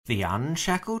The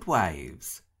Unshackled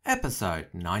Waves, Episode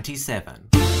 97.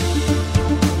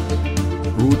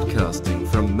 Broadcasting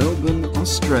from Melbourne,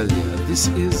 Australia, this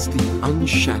is The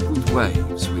Unshackled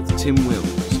Waves with Tim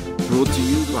Wills, brought to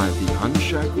you by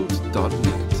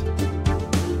theunshackled.net.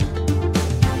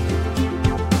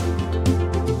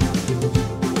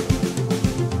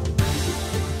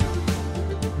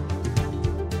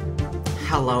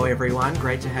 Hello everyone,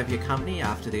 great to have your company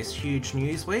after this huge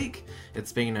news week.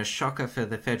 It's been a shocker for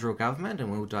the federal government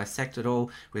and we'll dissect it all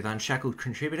with Unshackled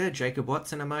contributor Jacob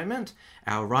Watts in a moment.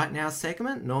 Our Right Now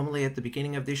segment, normally at the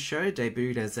beginning of this show,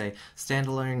 debuted as a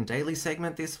standalone daily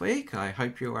segment this week. I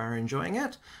hope you are enjoying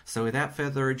it. So without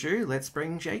further ado, let's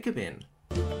bring Jacob in.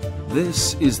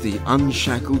 This is the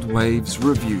Unshackled Waves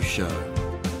Review Show.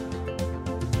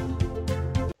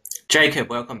 Jacob,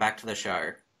 welcome back to the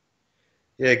show.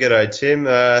 Yeah, g'day Tim.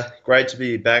 Great to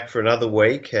be back for another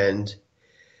week, and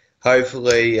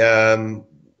hopefully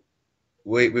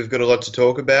we've got a lot to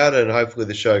talk about, and hopefully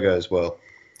the show goes well.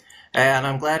 And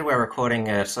I'm glad we're recording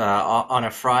it on a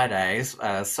Friday,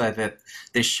 so that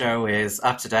this show is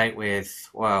up to date with,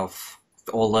 well,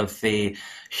 all of the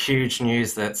huge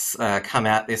news that's come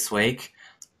out this week.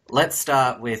 Let's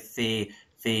start with the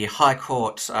High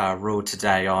Court ruled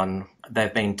today on.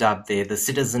 They've been dubbed the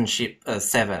Citizenship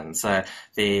 7, so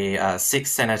the 6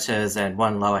 senators and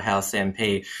 1 lower house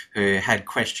MP who had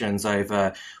questions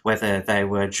over whether they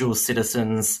were dual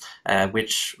citizens,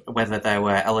 whether they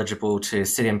were eligible to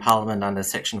sit in Parliament under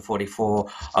Section 44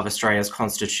 of Australia's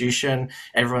Constitution.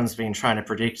 Everyone's been trying to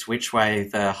predict which way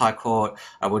the High Court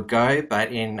would go,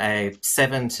 but in a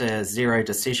 7-0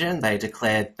 decision, they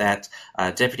declared that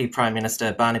Deputy Prime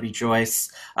Minister Barnaby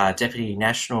Joyce, Deputy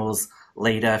Nationals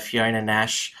Leader Fiona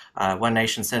Nash, One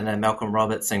Nation Senator Malcolm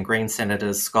Roberts and Green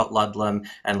Senators Scott Ludlam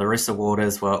and Larissa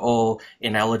Waters were all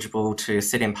ineligible to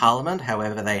sit in Parliament.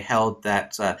 However, they held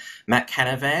that Matt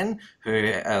Canavan,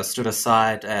 who stood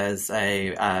aside as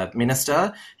a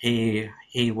minister, he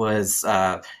was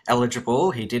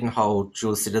eligible. He didn't hold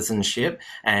dual citizenship,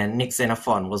 and Nick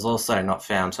Xenophon was also not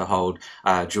found to hold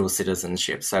dual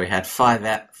citizenship. So he had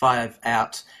 5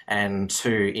 out and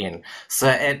 2 in.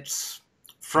 So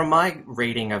from my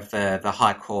reading of the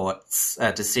High Court's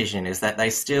decision is that they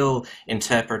still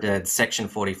interpreted Section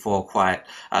 44 quite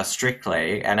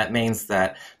strictly, and it means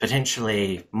that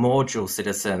potentially more dual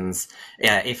citizens,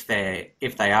 if they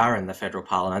are in the federal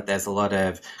parliament, there's a lot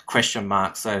of question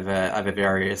marks over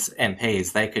various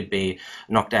MPs. They could be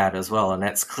knocked out as well, and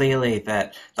it's clearly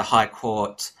that the High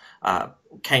Court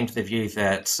came to the view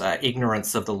that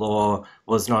ignorance of the law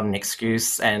was not an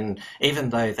excuse, and even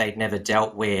though they'd never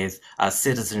dealt with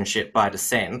citizenship by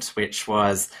descent, which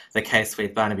was the case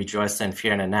with Barnaby Joyce and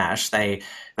Fiona Nash, the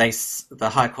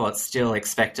High Court still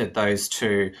expected those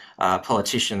 2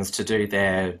 politicians to do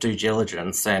their due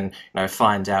diligence and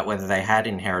find out whether they had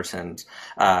inherited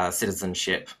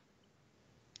citizenship.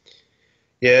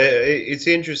 Yeah, it's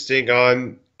interesting.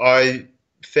 I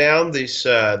found this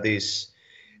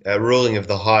ruling of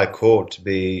the High Court to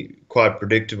be quite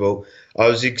predictable. I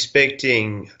was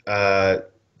expecting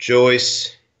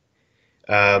Joyce,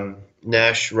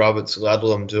 Nash, Roberts,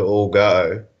 Ludlam to all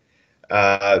go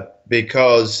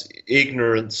because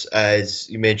ignorance, as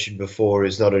you mentioned before,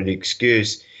 is not an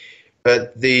excuse.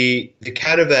 But the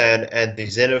Canavan and the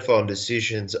Xenophon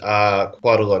decisions are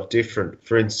quite a lot different.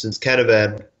 For instance,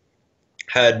 Canavan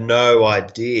had no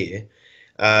idea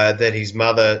that his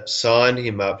mother signed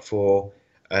him up for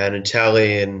an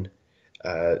Italian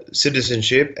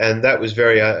citizenship, and that was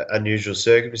very unusual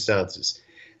circumstances.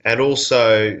 And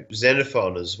also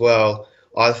Xenophon as well,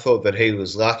 I thought that he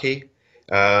was lucky.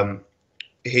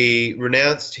 He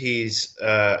renounced his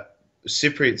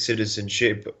Cypriot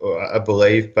citizenship, I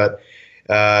believe, but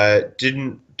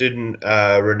didn't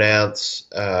renounce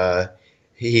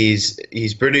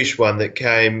his British one that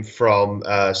came from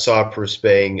Cyprus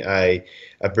being a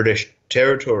British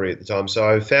territory at the time.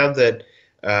 So I found that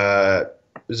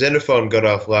Xenophon got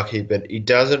off lucky, but it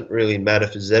doesn't really matter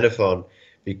for Xenophon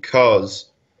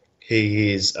because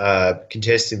he is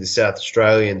contesting the South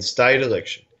Australian state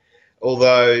election.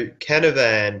 Although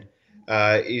Canavan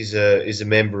is a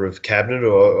member of cabinet,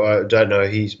 or I don't know,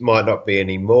 he might not be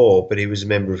anymore, but he was a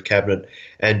member of cabinet,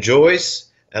 and Joyce,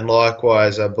 and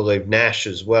likewise I believe Nash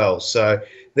as well. So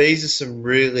these are some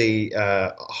really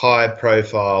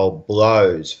high-profile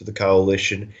blows for the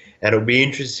coalition, and it'll be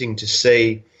interesting to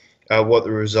see what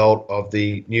the result of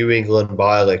the New England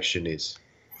by-election is.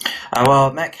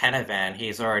 Well, Matt Canavan,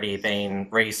 he's already been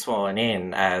re-sworn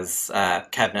in as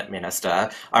cabinet minister.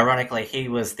 Ironically, he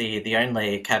was the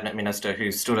only cabinet minister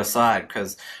who stood aside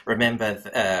because remember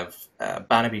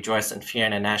Barnaby Joyce and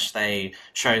Fiona Nash, they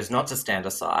chose not to stand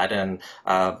aside, and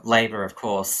Labor, of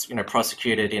course,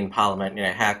 prosecuted in Parliament.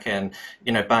 How can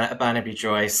Barnaby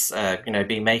Joyce,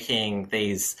 be making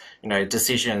these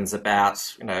decisions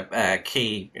about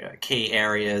key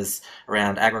areas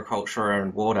around agriculture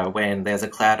and water when there's a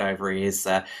cloud over his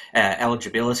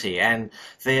eligibility. And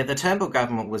the Turnbull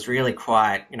government was really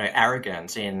quite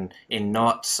arrogant in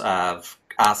not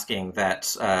asking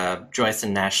that Joyce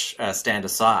and Nash stand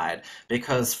aside,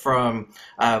 because from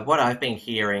what I've been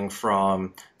hearing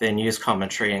from the news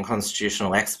commentary and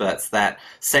constitutional experts, that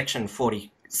Section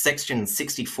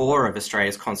 64 of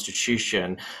Australia's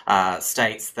Constitution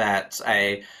states that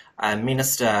a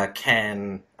minister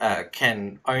can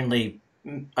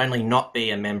only not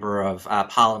be a member of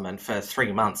Parliament for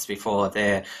 3 months before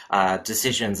their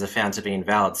decisions are found to be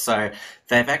invalid. So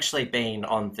they've actually been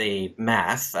on the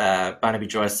math, Barnaby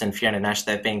Joyce and Fiona Nash,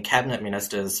 they've been cabinet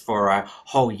ministers for a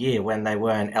whole year when they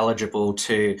weren't eligible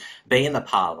to be in the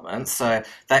Parliament. So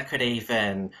that could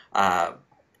even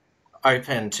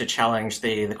open to challenge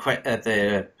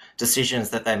the decisions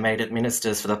that they made at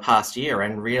ministers for the past year,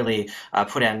 and really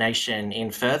put our nation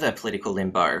in further political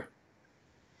limbo.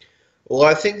 Well,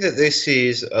 I think that this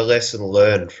is a lesson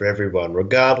learned for everyone,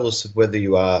 regardless of whether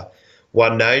you are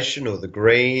One Nation or the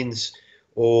Greens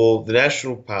or the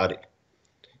National Party.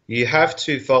 You have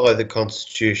to follow the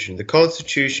Constitution. The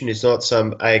Constitution is not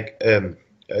some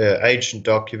ancient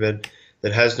document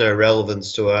that has no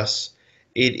relevance to us.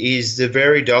 It is the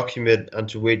very document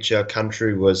unto which our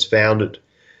country was founded.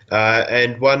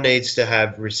 And one needs to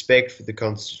have respect for the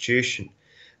Constitution.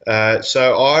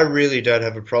 So I really don't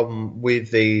have a problem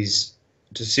with these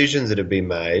decisions that have been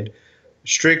made.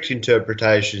 Strict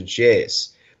interpretations,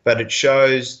 yes, but it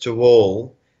shows to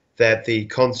all that the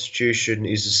Constitution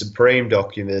is a supreme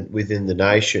document within the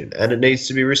nation, and it needs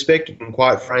to be respected. And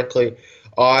quite frankly,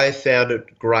 I found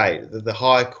it great that the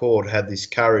High Court had this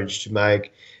courage to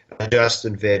make a just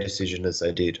and fair decision as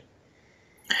they did.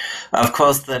 Of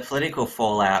course, the political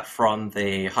fallout from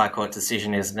the High Court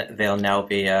decision is there'll now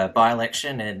be a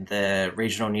by-election in the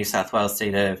regional New South Wales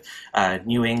seat of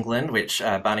New England, which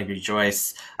Barnaby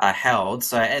Joyce held.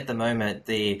 So at the moment,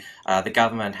 the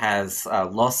government has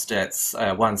lost its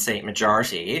one-seat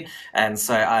majority, and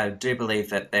so I do believe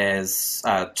that there's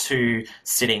 2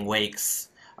 sitting weeks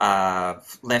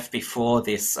left before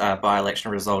this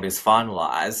by-election result is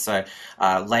finalised. So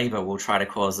Labor will try to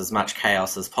cause as much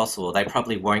chaos as possible. They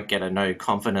probably won't get a no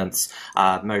confidence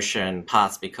motion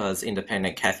passed, because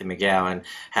independent Cathy McGowan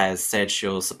has said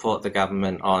she'll support the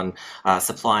government on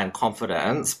supply and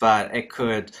confidence. But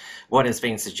what has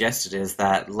been suggested is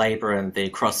that Labor and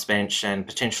the crossbench and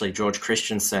potentially George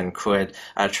Christensen could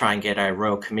try and get a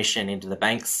royal commission into the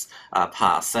banks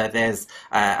passed. So there's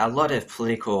a lot of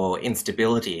political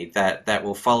instability that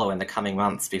will follow in the coming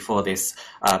months before this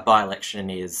by-election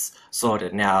is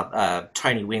sorted. Now,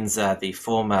 Tony Windsor, the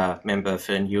former member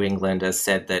for New England, has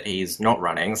said that he's not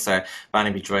running, so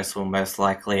Barnaby Joyce will most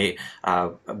likely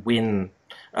win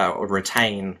or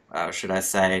retain, should I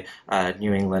say,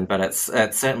 New England, but it's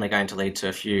certainly going to lead to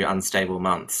a few unstable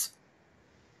months.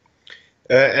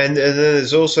 And then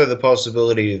there's also the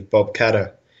possibility of Bob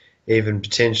Katter even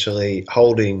potentially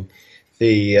holding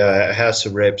the House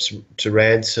of Reps to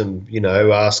ransom,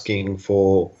 asking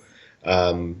for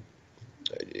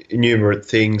innumerate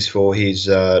things for his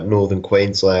Northern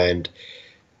Queensland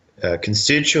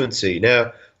constituency.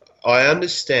 Now, I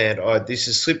understand, this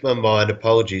has slipped my mind,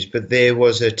 apologies, but there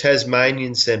was a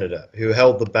Tasmanian senator who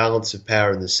held the balance of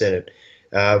power in the Senate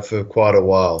for quite a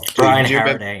while. Brian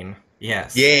Harradine,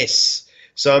 yes. Yes.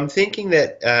 So I'm thinking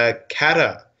that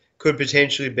Katter could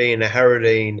potentially be in a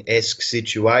Harradine-esque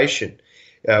situation,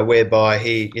 whereby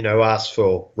he, asked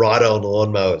for ride-on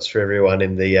lawnmowers for everyone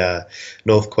in the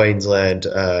North Queensland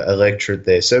electorate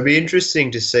there. So it'd be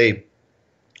interesting to see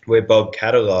where Bob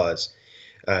Katter lies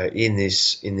in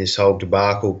this whole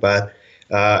debacle. But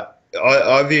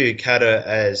I view Katter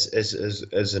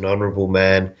as an honourable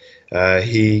man.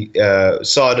 He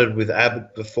sided with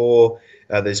Abbott before.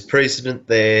 There's precedent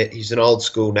there. He's an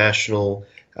old-school national.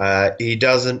 He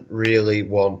doesn't really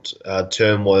want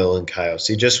turmoil and chaos.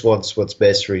 He just wants what's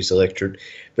best for his electorate.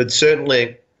 But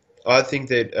certainly, I think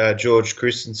that George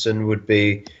Christensen would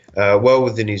be well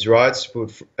within his rights to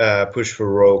push for a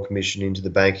royal commission into the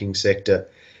banking sector.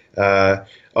 I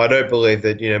don't believe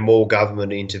that more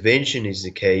government intervention is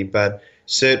the key, but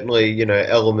certainly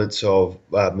elements of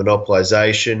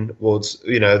monopolisation. Well, it's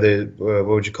what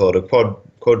would you call it? A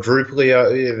quadruply.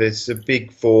 There's a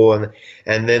big four,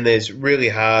 and then there's really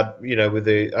hard. With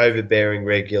the overbearing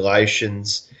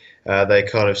regulations, they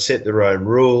kind of set their own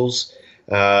rules.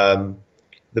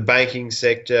 the banking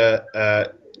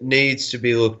sector needs to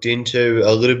be looked into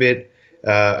a little bit.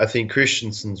 I think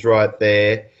Christensen's right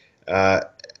there.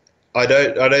 I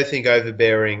don't think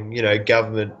overbearing,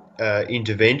 government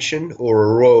intervention or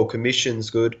a royal commission's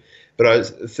good, but I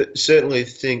certainly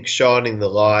think shining the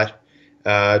light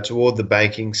toward the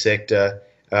banking sector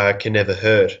can never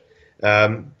hurt.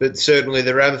 But certainly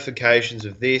the ramifications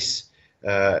of this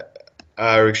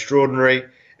are extraordinary,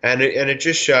 and it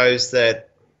just shows that,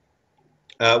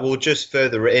 well, it just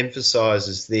further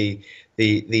emphasises the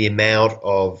amount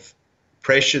of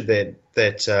pressure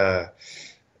that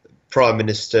Prime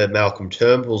Minister Malcolm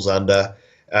Turnbull's under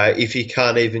if he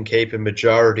can't even keep a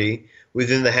majority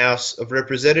within the House of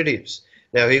Representatives.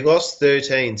 Now, he lost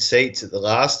 13 seats at the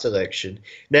last election.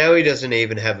 Now he doesn't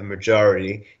even have a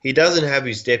majority. He doesn't have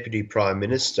his deputy prime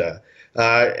minister.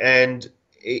 And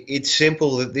it's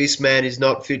simple that this man is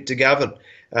not fit to govern.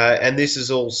 And this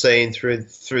is all seen through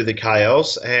the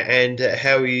chaos and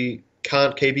how he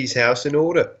can't keep his house in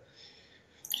order.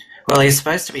 Well, he's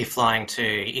supposed to be flying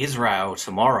to Israel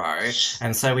tomorrow,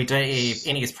 and so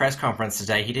in his press conference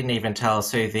today, he didn't even tell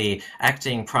us who the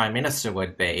acting Prime Minister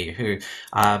would be, who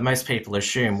most people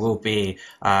assume will be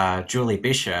Julie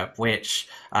Bishop, which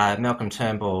Malcolm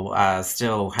Turnbull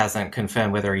still hasn't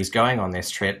confirmed whether he's going on this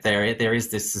trip. There is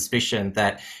this suspicion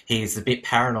that he's a bit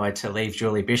paranoid to leave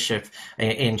Julie Bishop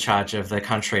in charge of the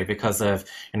country because of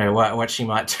what she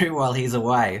might do while he's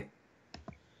away.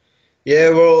 Yeah,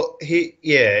 well,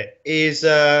 he's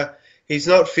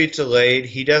not fit to lead.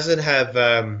 He doesn't have,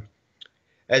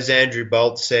 as Andrew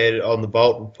Bolt said on the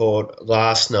Bolt Report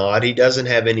last night, he doesn't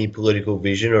have any political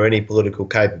vision or any political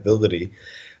capability.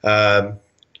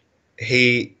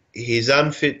 He's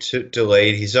unfit to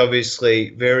lead. He's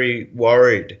obviously very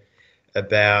worried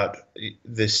about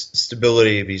the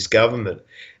stability of his government.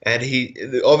 And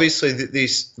obviously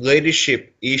this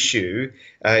leadership issue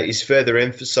is further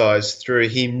emphasised through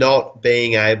him not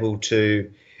being able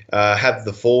to have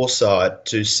the foresight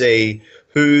to see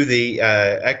who the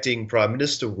acting Prime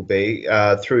Minister will be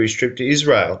through his trip to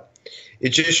Israel. It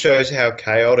just shows how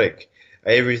chaotic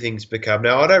everything's become.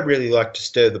 Now, I don't really like to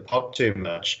stir the pot too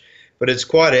much, but it's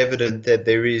quite evident that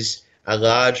there is a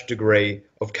large degree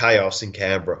of chaos in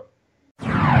Canberra.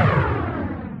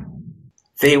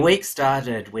 The week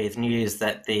started with news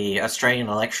that the Australian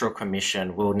Electoral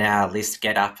Commission will now list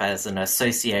GetUp as an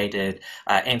associated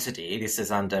entity. This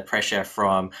is under pressure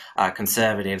from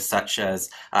conservatives such as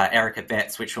Erica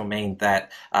Betts, which will mean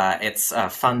that its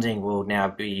funding will now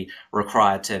be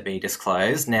required to be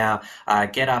disclosed. Now,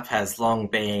 GetUp has long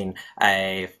been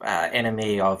an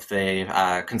enemy of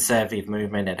the conservative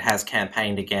movement. It has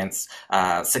campaigned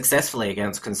successfully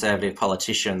against conservative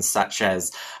politicians such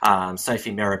as Sophie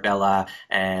Mirabella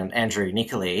and Andrew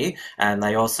Michaelia, and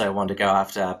they also want to go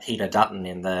after Peter Dutton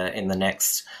in the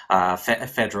next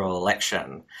federal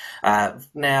election.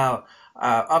 Now,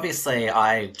 obviously,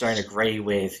 I don't agree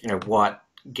with what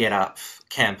GetUp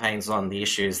campaigns on the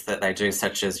issues that they do,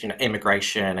 such as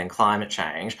immigration and climate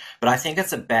change. But I think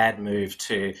it's a bad move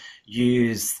to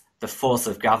use the force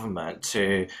of government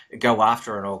to go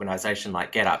after an organisation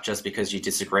like GetUp just because you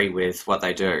disagree with what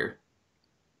they do.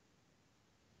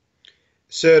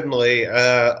 Certainly,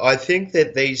 I think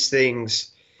that these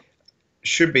things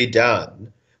should be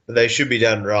done, but they should be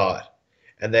done right,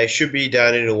 and they should be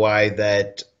done in a way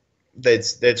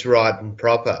that's right and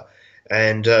proper.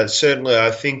 And certainly,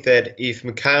 I think that if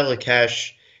Michaelia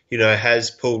Cash,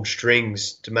 has pulled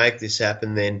strings to make this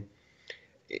happen, then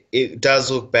it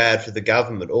does look bad for the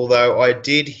government. Although I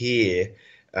did hear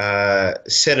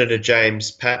Senator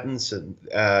James Pattinson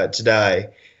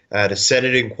today at a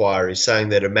Senate inquiry saying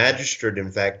that a magistrate, in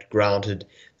fact, granted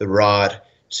the right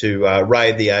to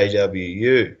raid the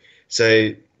AWU. So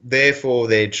therefore,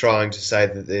 they're trying to say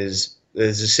that there's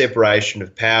a separation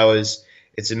of powers.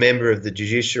 It's a member of the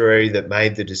judiciary that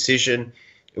made the decision.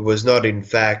 It was not, in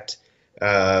fact,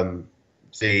 the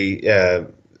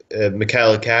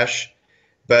Michaelia Cash.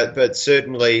 But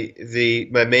certainly the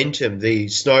momentum, the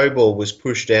snowball was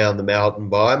pushed down the mountain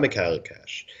by Michaelia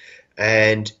Cash.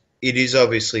 And it is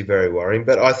obviously very worrying,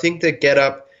 but I think that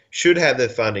GetUp should have their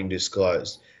funding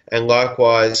disclosed. And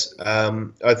likewise,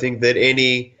 I think that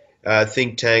any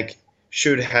think tank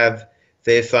should have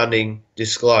their funding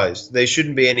disclosed. There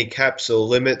shouldn't be any caps or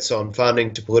limits on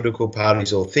funding to political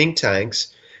parties or think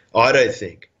tanks. I don't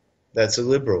think. That's a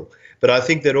liberal. But I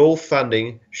think that all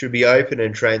funding should be open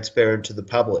and transparent to the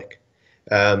public.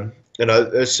 And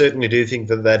I certainly do think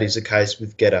that that is the case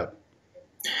with GetUp.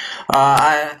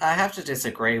 I have to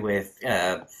disagree with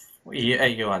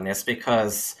you on this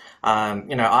because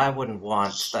I wouldn't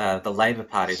want the Labor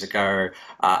Party to go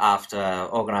after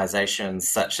organisations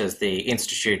such as the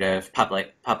Institute of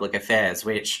Public Affairs,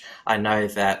 which I know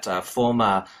that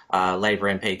former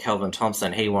Labor MP Kelvin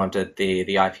Thompson, he wanted the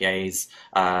IPA's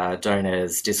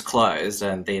donors disclosed,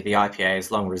 and the IPA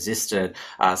has long resisted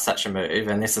such a move.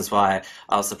 And this is why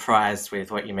I was surprised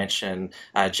with what you mentioned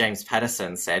James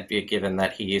Patterson said, given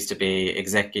that he used to be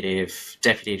executive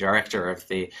deputy director of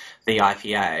the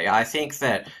IPA. I think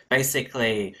that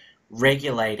basically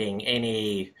regulating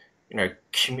any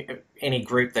any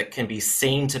group that can be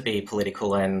seen to be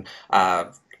political and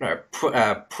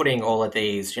putting all of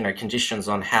these conditions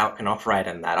on how it can operate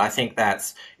in that, I think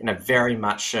that's very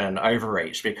much an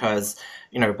overreach because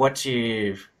what do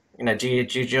you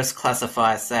just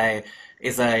classify, say,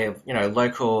 is a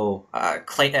local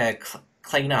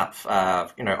cleanup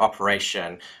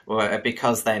operation, or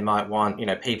because they might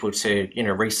want people to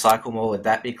recycle more? Would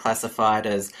that be classified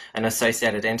as an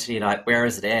associated entity? Like, where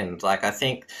does it end? Like, I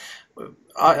think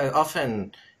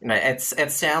often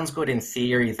it sounds good in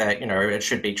theory that it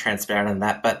should be transparent in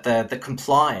that, but the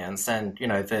compliance and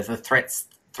the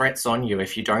threats on you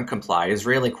if you don't comply is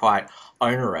really quite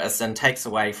onerous and takes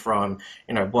away from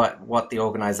what the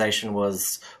organisation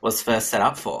was first set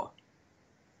up for.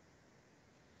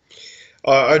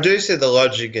 I do see the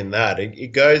logic in that.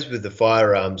 It goes with the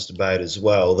firearms debate as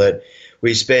well, that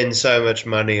we spend so much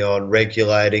money on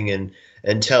regulating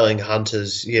and telling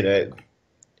hunters,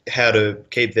 how to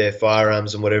keep their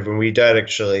firearms and whatever, and we don't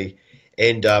actually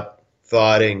end up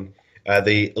fighting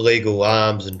the illegal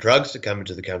arms and drugs that come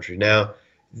into the country. Now,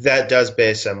 that does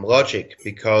bear some logic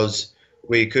because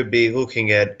we could be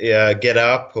looking at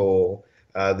GetUp or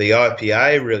the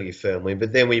IPA really firmly,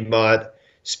 but then we might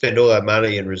spend all our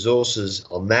money and resources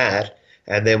on that,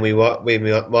 and then we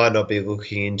might not be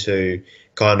looking into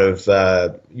kind of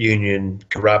union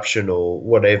corruption or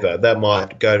whatever. That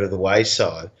might go to the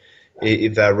wayside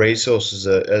if our resources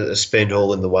are spent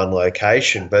all in the one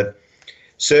location. But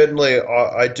certainly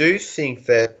I do think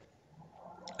that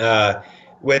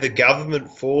where the government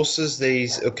forces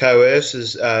these or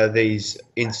coerces these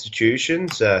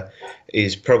institutions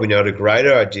is probably not a great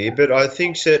idea. But I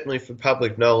think certainly for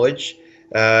public knowledge,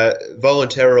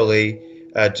 voluntarily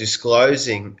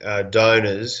disclosing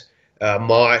donors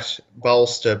might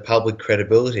bolster public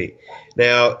credibility.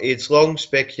 Now, it's long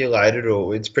speculated,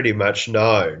 or it's pretty much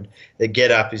known, that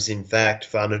GetUp is in fact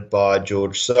funded by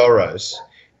George Soros,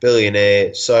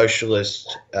 billionaire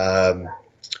socialist, and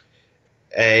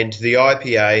the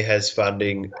IPA has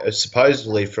funding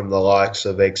supposedly from the likes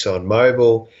of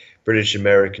ExxonMobil, British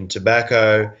American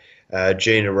Tobacco,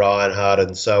 Gina Reinhardt,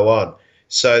 and so on.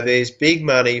 So there's big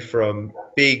money from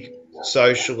big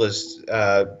socialist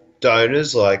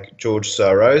donors like George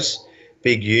Soros,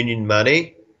 big union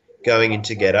money going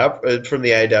into GetUp from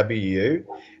the AWU,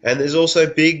 and there's also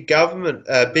big government,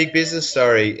 big business,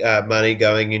 money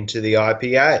going into the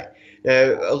IPA.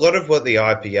 Now, a lot of what the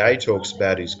IPA talks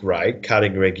about is great,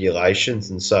 cutting regulations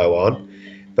and so on,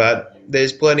 but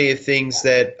there's plenty of things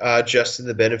that are just to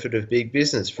the benefit of big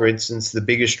business. For instance, the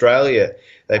Big Australia,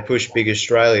 they push Big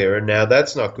Australia, and now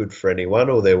that's not good for anyone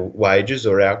or their wages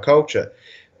or our culture.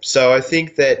 So I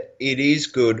think that it is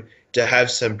good to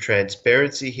have some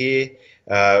transparency here,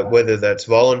 whether that's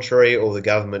voluntary or the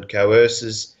government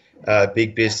coerces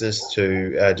big business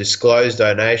to disclose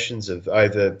donations of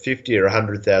over $50,000 or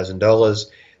 $100,000.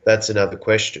 That's another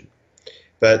question.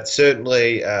 But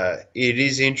certainly it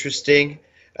is interesting.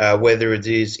 Whether it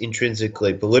is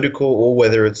intrinsically political or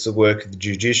whether it's the work of the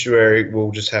judiciary,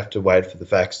 we'll just have to wait for the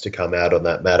facts to come out on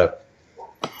that matter.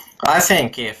 I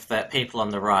think if that people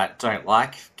on the right don't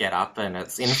like GetUp and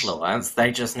its influence,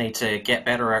 they just need to get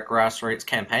better at grassroots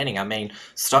campaigning. I mean,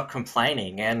 stop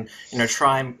complaining and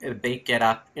try and beat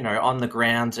GetUp on the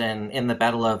ground and in the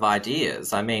battle of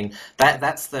ideas. I mean,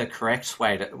 that's the correct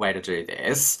way to do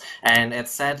this, and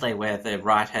it's sadly where the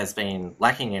right has been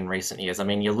lacking in recent years. I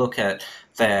mean, you look at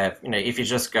if you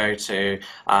just go to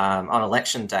on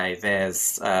election day,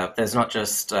 there's not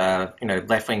just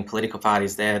left-wing political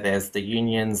parties there. There's the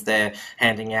unions there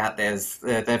handing out.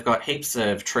 They've got heaps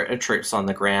of troops on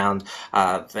the ground.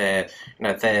 They're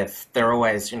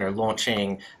always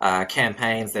launching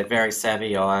campaigns. They're very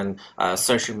savvy on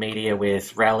social media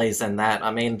with rallies and that. I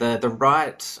mean, the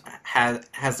right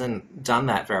hasn't done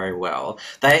that very well.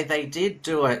 They did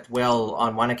do it well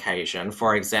on one occasion.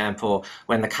 For example,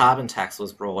 when the carbon tax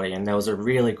was brought in, there was a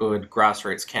really good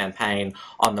grassroots campaign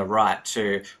on the right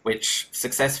too, which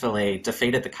successfully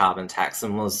defeated the carbon tax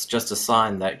and was just a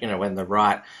sign that when the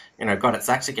right got its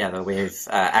act together with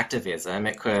activism,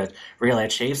 it could really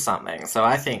achieve something. So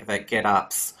I think that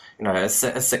GetUp's a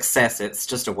success. It's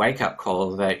just a wake-up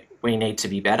call that we need to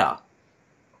be better.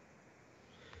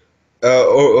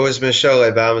 Or as Michelle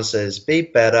Obama says, be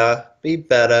better, be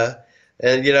better.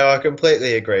 And, I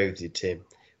completely agree with you, Tim.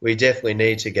 We definitely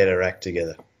need to get our act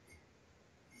together.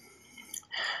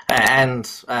 And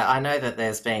I know that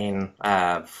there's been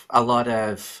a lot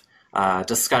of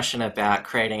discussion about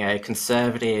creating a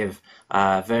conservative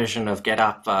version of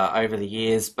GetUp over the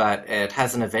years, but it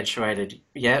hasn't eventuated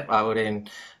yet. I would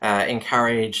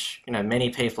encourage, many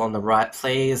people on the right,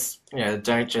 please,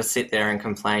 don't just sit there and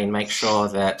complain. Make sure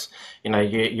that,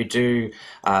 you do,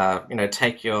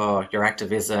 take your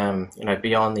activism,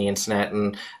 beyond the internet.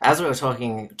 And as we were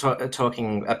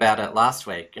talking about it last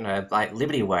week, like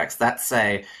Liberty Works, that's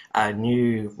a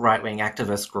new right-wing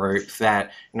activist group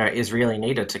that, is really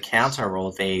needed to counter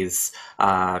all these,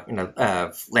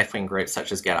 left-wing groups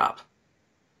such as GetUp.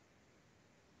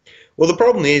 Well, the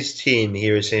problem is, Tim,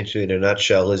 here essentially in a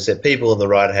nutshell, is that people on the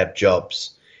right have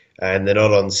jobs and they're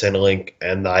not on Centrelink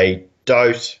and they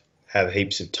don't have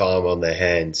heaps of time on their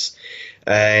hands.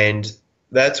 And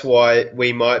that's why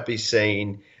we might be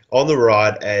seen on the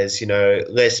right as,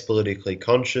 less politically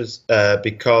conscious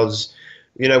because,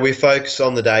 we focus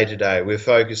on the day-to-day. We're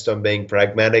focused on being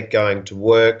pragmatic, going to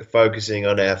work, focusing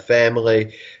on our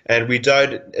family, and we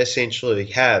don't essentially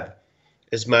have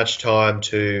as much time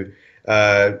to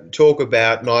talk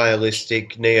about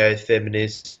nihilistic,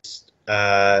 neo-feminist,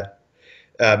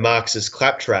 Marxist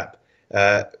claptrap.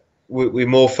 We're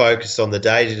more focused on the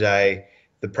day-to-day,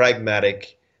 the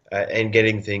pragmatic, and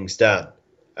getting things done.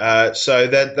 So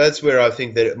that's where I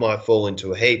think that it might fall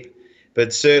into a heap.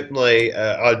 But certainly,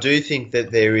 I do think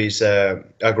that there is a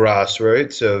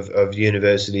grassroots of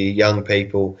university young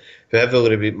people who have a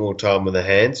little bit more time on their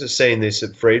hands. I've seen this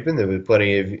at Friedman. There were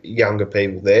plenty of younger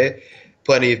people there,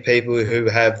 plenty of people who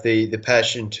have the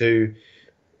passion to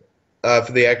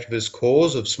for the activist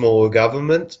cause of smaller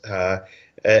government.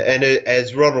 And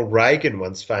as Ronald Reagan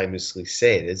once famously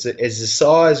said, as the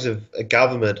size of a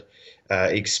government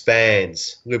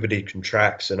expands, liberty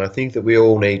contracts. And I think that we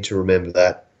all need to remember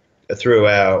that through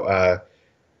our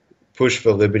push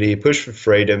for liberty, push for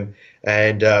freedom,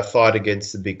 and fight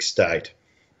against the big state.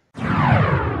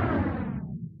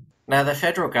 Now, the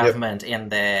federal government, in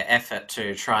their effort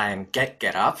to try and get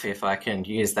GetUp, if I can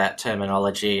use that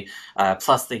terminology,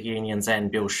 plus the unions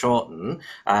and Bill Shorten,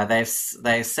 they've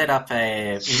set up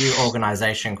a new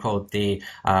organisation called the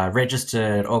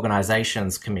Registered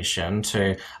Organisations Commission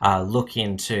to look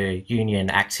into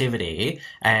union activity,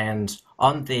 and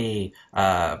on the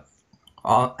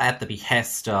at the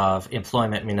behest of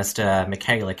Employment Minister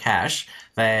Michaelia,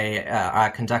 they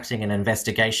are conducting an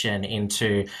investigation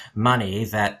into money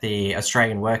that the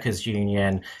Australian Workers'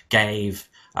 Union gave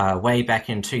way back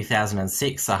in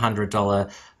 2006,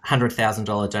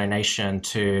 $100,000 donation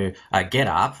to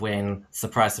GetUp when,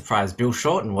 surprise, surprise, Bill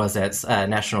Shorten was its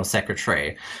national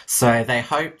secretary. So they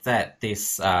hope that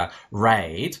this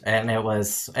raid, and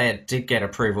it did get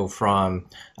approval from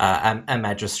a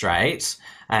magistrate.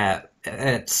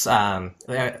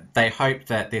 They hope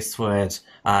that this would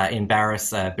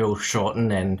embarrass Bill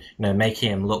Shorten and make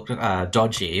him look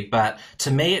dodgy. But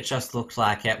to me, it just looked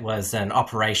like it was an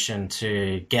operation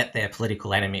to get their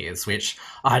political enemies, which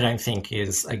I don't think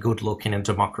is a good look in a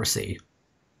democracy.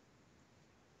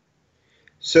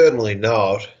 Certainly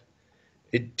not.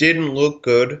 It didn't look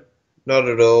good, not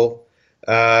at all.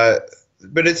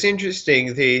 But it's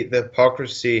interesting the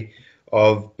hypocrisy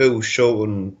of Bill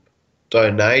Shorten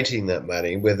donating that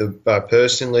money, whether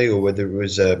personally or whether it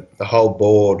was the whole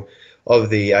board of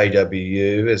the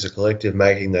AWU as a collective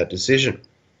making that decision.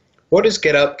 What does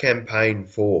GetUp campaign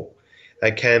for?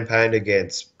 They campaigned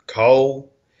against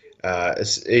coal,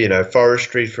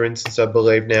 forestry, for instance, I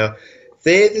believe now.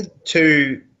 They're the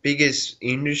two biggest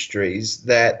industries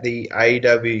that the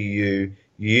AWU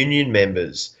union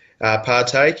members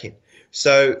partake in.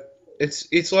 So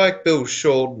it's like Bill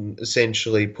Shorten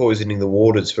essentially poisoning the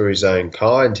waters for his own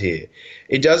kind here.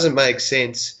 It doesn't make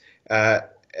sense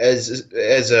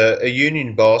as a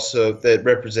union boss that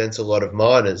represents a lot of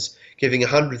miners giving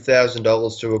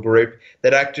 $100,000 to a group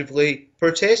that actively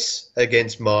protests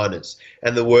against miners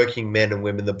and the working men and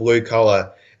women, the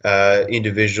blue-collar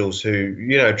individuals who,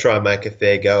 try and make a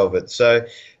fair go of it. So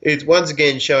it's once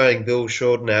again showing Bill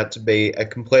Shorten out to be a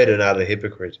complete and utter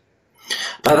hypocrite.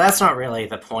 But that's not really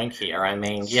the point here. I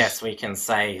mean, yes, we can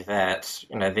say that,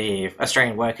 the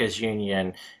Australian Workers'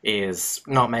 Union is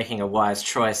not making a wise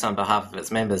choice on behalf of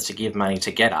its members to give money to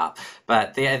GetUp.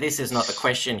 But this is not the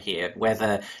question here,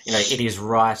 whether, it is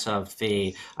right of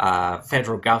the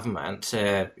federal government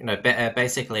to,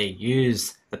 basically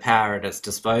use the power at its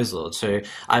disposal to.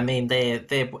 I mean,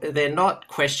 they're not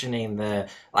questioning that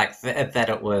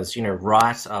it was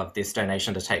right of this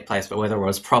donation to take place, but whether it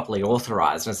was properly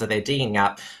authorized. And so they're digging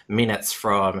up minutes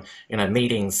from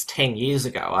meetings 10 years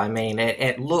ago. I mean,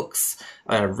 it looks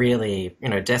really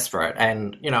desperate.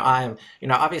 And I'm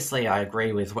obviously I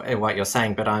agree with what you're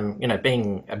saying, but I'm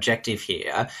being objective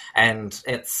here, and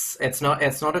it's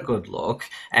not a good look.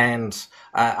 And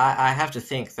I have to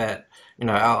think that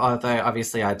although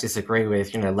obviously I disagree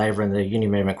with Labor and the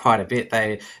union movement quite a bit,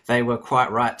 they were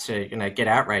quite right to get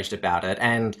outraged about it,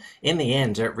 and in the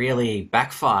end it really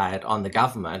backfired on the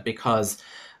government, because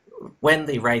when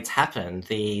the raids happened,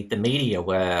 the media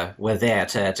were there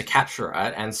to capture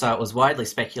it, and so it was widely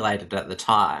speculated at the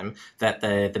time that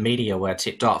the media were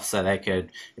tipped off so they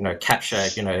could capture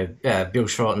Bill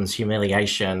Shorten's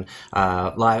humiliation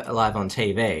live on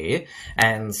TV,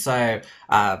 and so.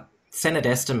 Senate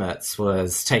estimates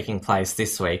was taking place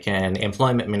this week, and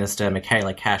Employment Minister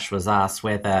Michaelia Cash was asked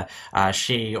whether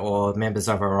she or members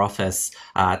of her office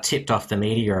tipped off the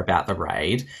media about the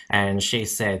raid, and she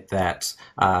said that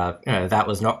that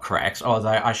was not correct. Although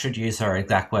I should use her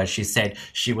exact words, she said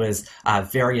she was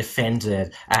very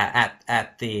offended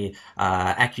at the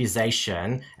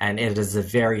accusation, and it is a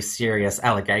very serious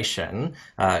allegation.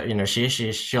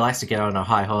 She likes to get on a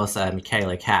high horse,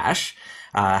 Michaelia Cash.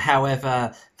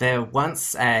 However,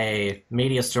 once a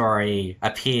media story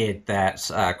appeared that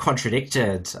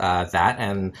contradicted that,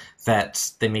 and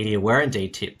that the media were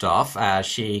indeed tipped off.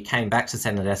 She came back to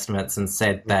Senate estimates and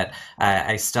said that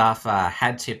a staffer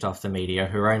had tipped off the media,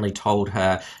 who only told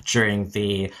her during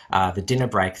the dinner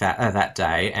break that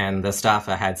day, and the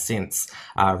staffer had since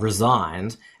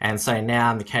resigned. And so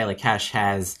now Michaelia Cash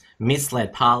has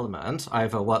misled Parliament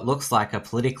over what looks like a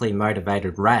politically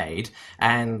motivated raid,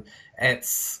 and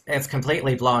it's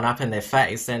completely blown up in their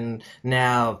face, and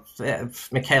now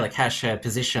Michaelia Cash, her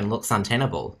position looks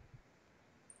untenable.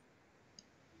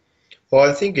 Well,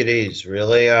 I think it is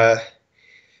really.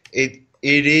 It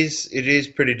is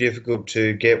pretty difficult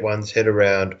to get one's head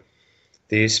around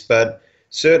this, but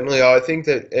certainly I think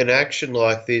that an action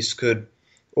like this could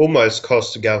almost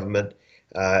cost the government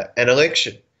an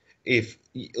election if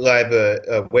Labor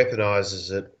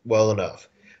weaponises it well enough.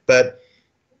 But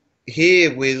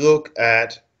here we look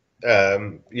at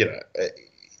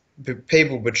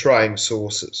people betraying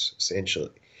sources, essentially.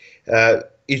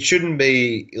 It shouldn't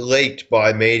be leaked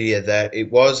by media that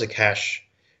it was a cash,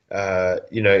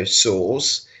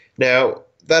 source. Now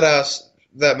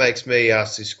that makes me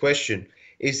ask this question: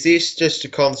 is this just a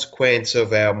consequence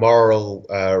of our moral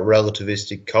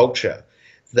relativistic culture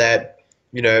that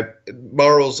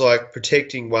morals like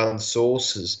protecting one's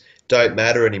sources don't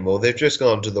matter anymore? They've just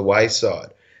gone to the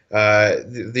wayside.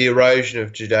 The erosion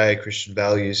of Judeo-Christian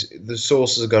values, the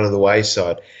sources have gone to the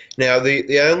wayside. Now,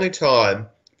 the only time,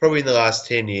 probably in the last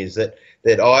 10 years, that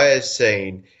I have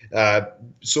seen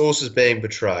sources being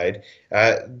betrayed,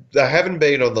 they haven't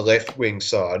been on the left-wing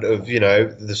side of,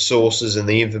 the sources and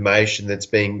the information that's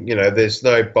being, there's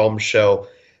no bombshell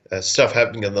stuff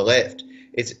happening on the left.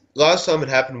 Last time it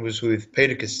happened was with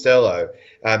Peter Costello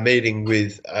meeting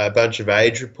with a bunch of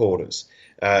age reporters.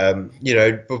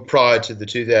 Prior to the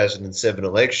 2007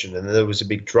 election, and there was a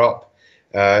big drop.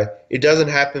 It doesn't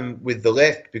happen with the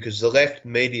left because the left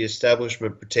media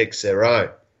establishment protects their own.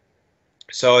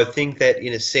 So I think that,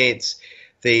 in a sense,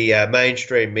 the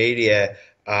mainstream media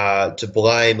are to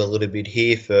blame a little bit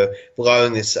here for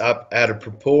blowing this up out of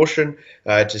proportion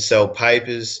to sell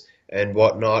papers and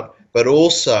whatnot. But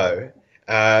also,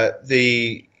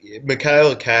 the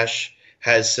Michaelia Cash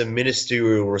has some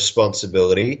ministerial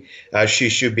responsibility. She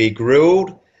should be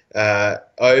grilled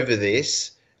over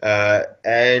this,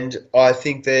 and I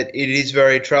think that it is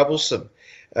very troublesome.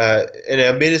 And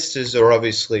our ministers are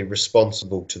obviously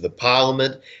responsible to the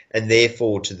Parliament and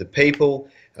therefore to the people,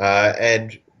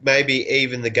 and maybe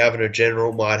even the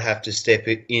Governor-General might have to step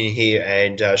in here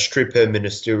and strip her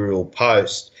ministerial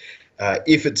post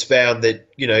if it's found that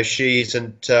she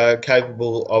isn't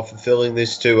capable of fulfilling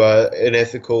this to an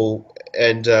ethical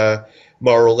and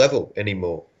moral level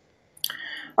anymore.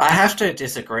 I have to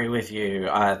disagree with you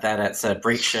that it's a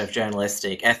breach of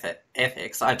journalistic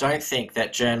ethics. I don't think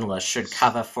that journalists should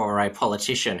cover for a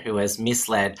politician who has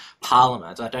misled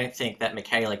Parliament. I don't think that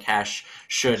Michaelia Cash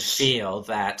should feel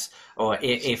that, or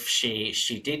if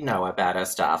she did know about her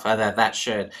staff, that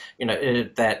should,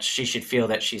 that she should feel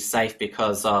that she's safe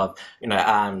because of,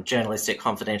 journalistic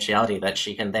confidentiality, that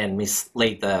she can then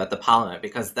mislead the Parliament,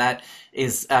 because that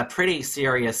is a pretty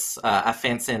serious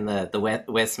offence in the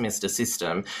Westminster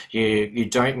system. You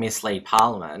don't mislead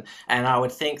Parliament, and I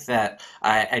would think that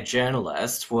a journalist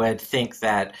journalist would think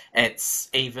that it's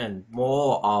even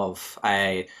more of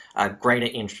a greater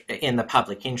in the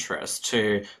public interest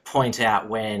to point out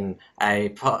when a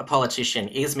politician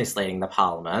is misleading the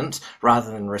parliament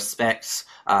rather than respect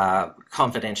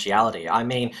confidentiality. I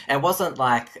mean, it wasn't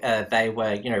like they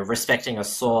were, respecting a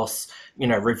source,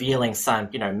 revealing some,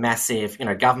 massive,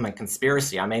 government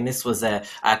conspiracy. I mean, this was a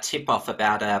tip-off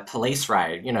about a police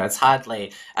raid. It was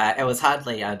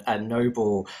hardly a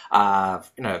noble,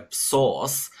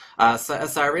 source.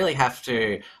 So I really have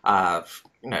to,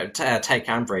 take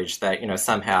umbrage that,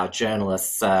 somehow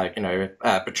journalists,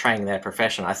 betraying their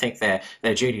profession. I think their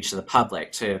duty to the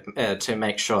public to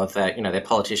make sure that, their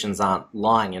politicians aren't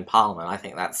lying in Parliament. I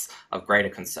think that's of greater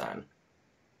concern.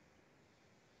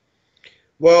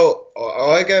 Well,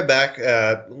 I go back,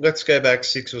 let's go back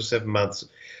 6 or 7 months.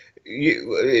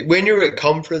 When you're at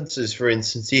conferences, for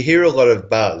instance, you hear a lot of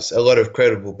buzz, a lot of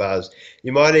credible buzz.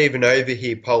 You might even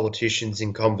overhear politicians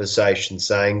in conversation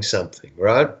saying something,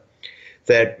 right?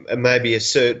 That maybe a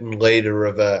certain leader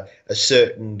of a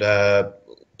certain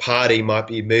party might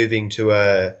be moving to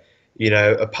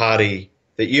a party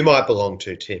that you might belong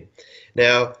to, Tim.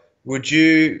 Now, would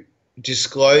you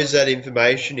disclose that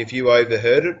information if you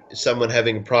overheard it, someone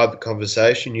having a private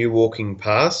conversation, you walking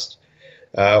past,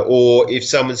 or if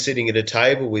someone's sitting at a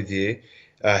table with you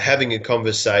having a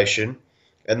conversation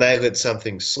and they let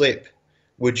something slip,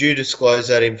 would you disclose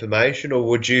that information or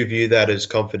would you view that as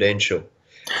confidential?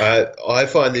 I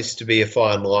find this to be a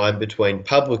fine line between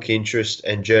public interest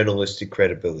and journalistic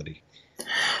credibility.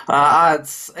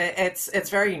 It's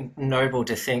very noble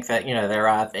to think that there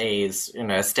are these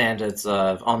standards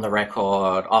of on the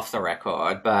record, off the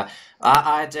record, but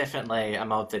I definitely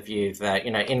am of the view that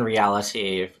in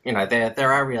reality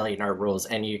there are really no rules,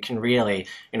 and you can really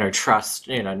trust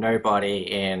nobody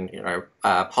in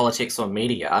politics or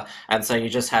media, and so you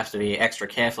just have to be extra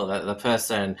careful that the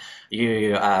person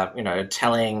you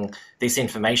telling this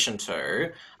information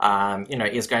to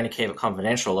is going to keep it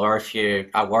confidential, or if you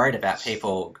are worried about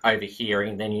people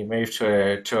overhearing, then you move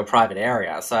to a private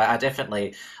area. So I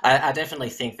definitely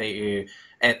think that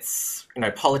it's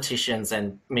politicians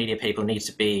and media people need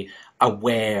to be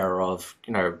aware of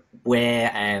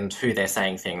where and who they're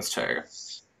saying things to.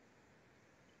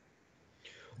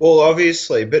 Well,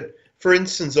 obviously, but for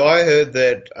instance, I heard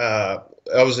that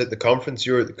I was at the conference.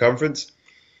 You were at the conference.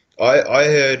 I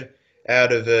heard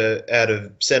out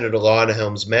of Senator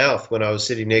Leyonhjelm's mouth when I was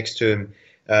sitting next to him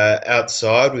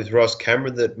outside with Ross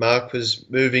Cameron that Mark was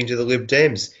moving to the Lib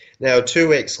Dems. Now, 2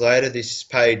 weeks later, this is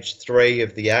page 3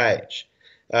 of The Age.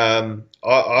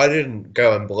 I didn't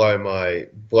go and blow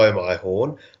my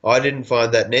horn. I didn't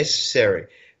find that necessary.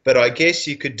 But I guess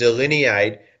you could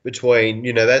delineate between,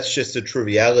 that's just a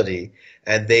triviality,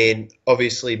 and then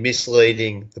obviously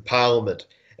misleading the Parliament.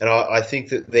 And I think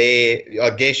that I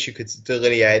guess you could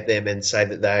delineate them and say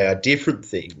that they are different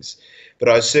things. But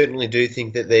I certainly do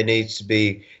think that there needs to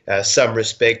be some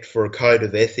respect for a code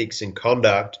of ethics and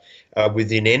conduct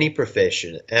within any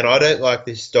profession. And I don't like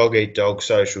this dog-eat-dog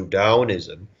social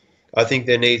Darwinism. I think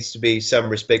there needs to be some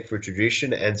respect for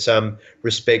tradition and some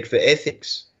respect for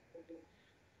ethics.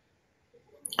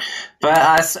 But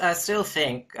I still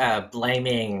think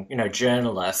blaming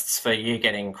journalists for you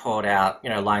getting caught out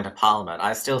lying to Parliament.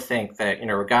 I still think that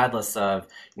regardless of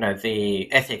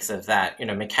the ethics of that,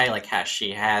 Michaelia Cash,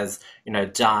 she has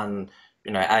done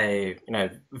a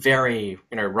very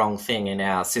wrong thing in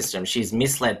our system. She's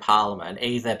misled Parliament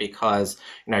either because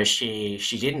she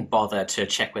didn't bother to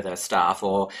check with her staff,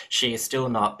 or she is still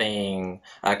not being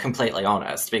completely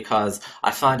honest. Because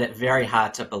I find it very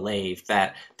hard to believe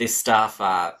that this staff,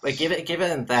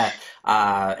 given that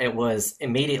it was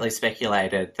immediately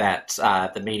speculated that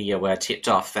the media were tipped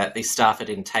off that the staffer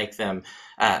didn't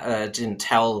didn't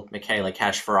tell Michaelia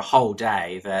Cash for a whole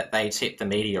day that they tipped the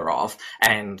media off,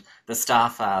 and the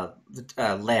staff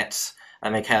let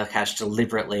Michaelia Cash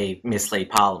deliberately mislead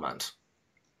Parliament.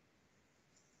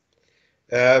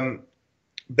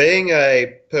 Being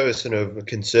a person of a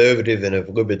conservative and of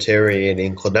libertarian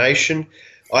inclination,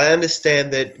 I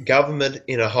understand that government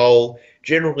in a whole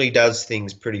generally does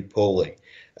things pretty poorly.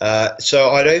 So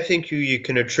I don't think you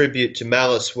can attribute to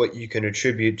malice what you can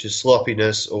attribute to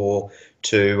sloppiness or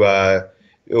to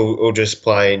or just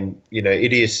plain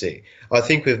idiocy. I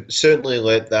think we've certainly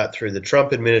learnt that through the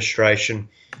Trump administration.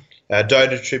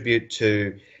 Don't attribute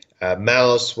to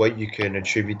malice what you can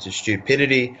attribute to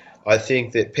stupidity. I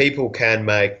think that people can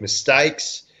make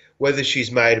mistakes. Whether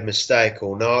she's made a mistake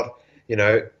or not,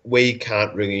 we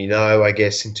can't really know, I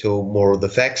guess, until more of the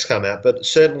facts come out. But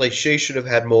certainly she should have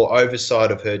had more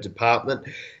oversight of her department.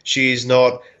 She is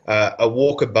not a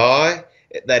walkabout,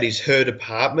 that is her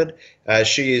department.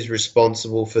 She is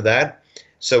responsible for that.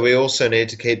 So we also need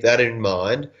to keep that in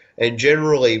mind. And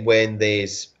generally, when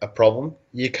there's a problem,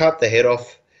 you cut the head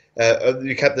off.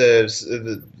 You cut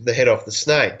the head off the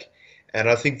snake, and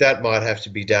I think that might have to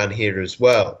be done here as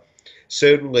well.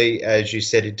 Certainly, as you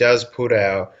said, it does put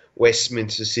our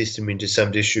Westminster system into some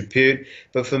disrepute.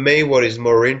 But for me, what is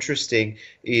more interesting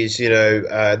is,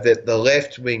 that the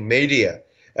left-wing media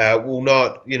will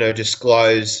not,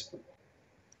 disclose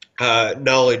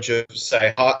knowledge of,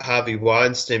 say, Harvey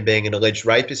Weinstein being an alleged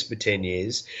rapist for 10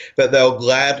 years, but they'll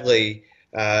gladly,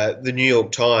 the New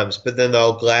York Times, but then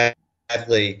they'll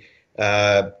gladly,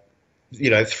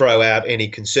 throw out any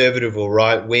conservative or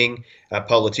right-wing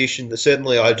politician.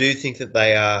 Certainly, I do think that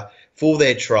they are for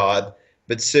their tribe,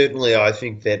 but certainly I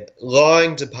think that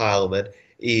lying to Parliament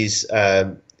is,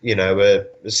 a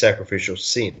sacrificial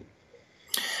sin.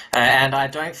 And I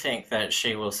don't think that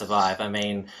she will survive. I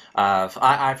mean,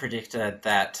 I predicted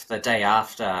that the day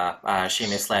after she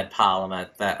misled Parliament,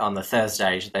 that on the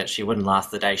Thursday that she wouldn't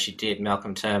last the day she did.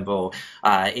 Malcolm Turnbull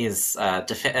is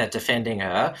defending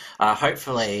her.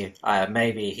 Hopefully,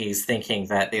 maybe he's thinking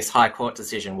that this High Court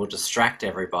decision will distract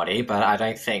everybody, but I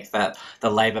don't think that the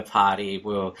Labor Party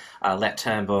will let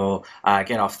Turnbull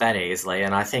get off that easily.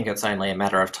 And I think it's only a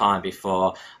matter of time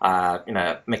before,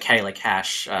 Michaelia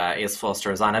Cash is forced to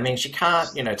resign. I mean, she can't,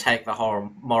 take the whole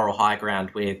moral high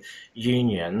ground with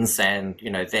unions and,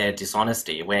 their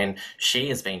dishonesty when she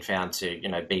has been found to,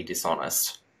 be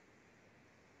dishonest.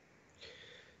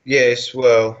 Yes,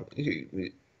 well,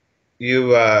 I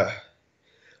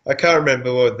can't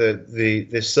remember what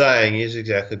the saying is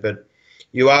exactly, but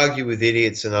you argue with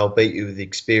idiots and they'll beat you with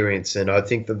experience. And I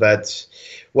think that that's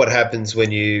what happens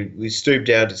when you stoop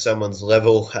down to someone's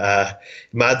level,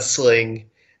 mudsling,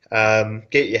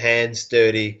 get your hands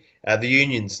dirty. The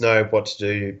unions know what to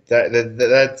do.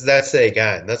 That's their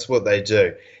game. That's what they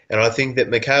do. And I think that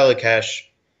Michaelia Cash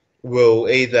will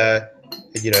either,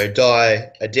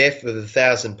 die a death with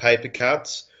 1,000 paper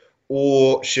cuts,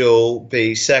 or she'll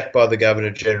be sacked by the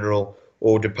Governor-General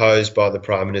or deposed by the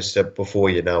Prime Minister before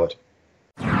you know it.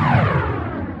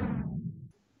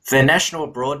 The National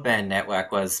Broadband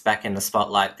Network was back in the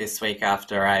spotlight this week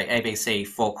after a ABC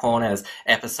Four Corners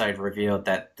episode revealed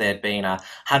that there'd been a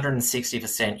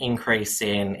 160% increase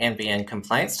in NBN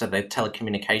complaints to the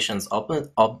Telecommunications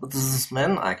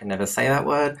Ombudsman. I can never say that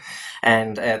word.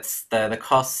 And it's the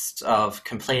cost of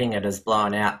completing it has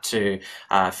blown out to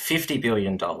 $50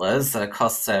 billion. The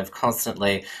costs have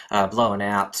constantly blown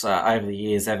out over the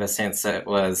years, ever since it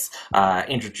was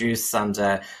introduced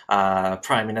under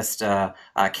Prime Minister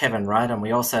Kevin Rudd. And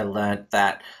we also learnt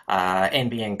that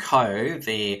NBN Co.,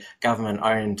 the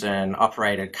government-owned and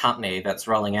operated company that's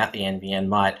rolling out the NBN,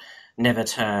 might never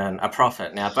turn a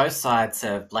profit. Now, both sides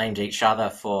have blamed each other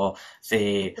for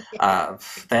the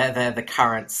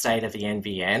current state of the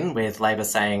NBN, with Labor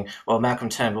saying, well, Malcolm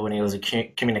Turnbull, when he was a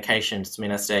communications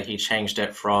minister, he changed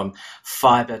it from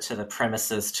fibre to the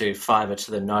premises to fibre to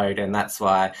the node, and that's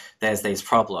why there's these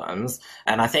problems.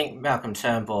 And I think Malcolm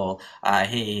Turnbull,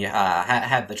 he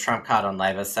had the trump card on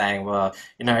Labor, saying, well,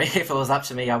 if it was up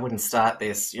to me, I wouldn't start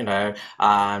this,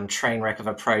 train wreck of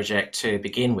a project to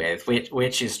begin with,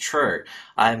 which is true.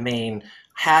 I mean,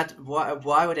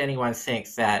 why would anyone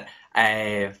think that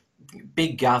a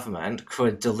big government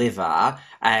could deliver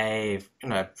a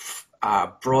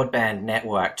broadband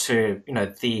network to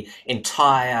the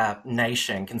entire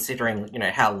nation, considering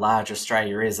how large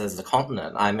Australia is as a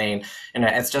continent? I mean,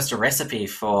 it's just a recipe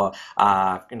for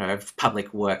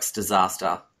public works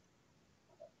disaster.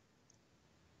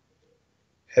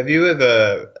 Have you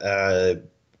ever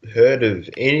heard of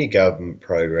any government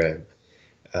program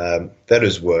that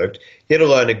has worked, let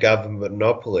alone a government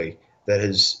monopoly that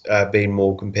has been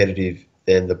more competitive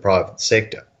than the private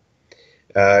sector?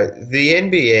 The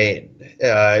NBN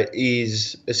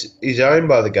is owned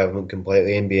by the government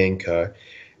completely, NBN Co.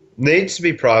 Needs to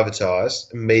be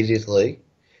privatised immediately.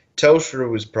 Telstra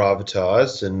was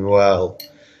privatised, and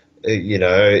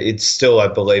it's still, I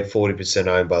believe, 40%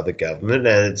 owned by the government,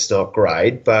 and it's not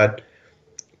great, but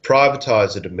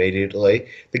privatise it immediately.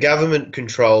 The government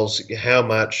controls how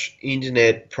much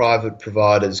internet private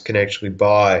providers can actually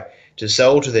buy to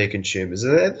sell to their consumers,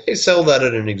 and they sell that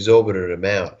at an exorbitant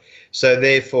amount. So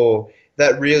therefore,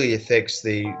 that really affects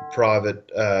the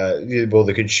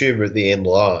the consumer at the end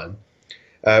line.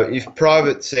 If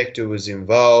private sector was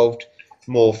involved,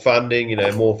 more funding,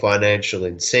 more financial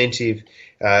incentive,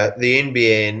 the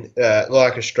NBN,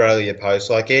 like Australia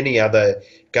Post, like any other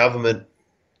government-run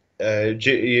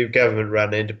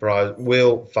enterprise,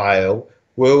 will fail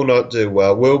will not do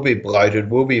well, will be bloated,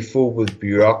 will be full with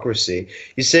bureaucracy.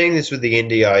 You're seeing this with the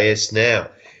NDIS now.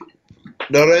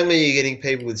 Not only are you getting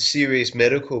people with serious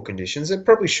medical conditions that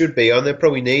probably should be on there,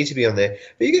 probably need to be on there,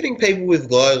 but you're getting people with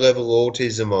low-level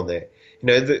autism on there.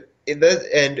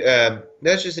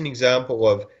 That's just an example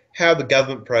of how the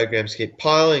government programs keep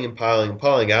piling and piling and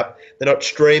piling up. They're not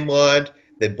streamlined,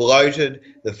 they're bloated,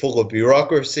 they're full of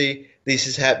bureaucracy. This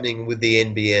is happening with the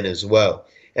NBN as well.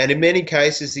 And in many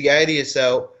cases, the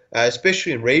ADSL,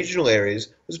 especially in regional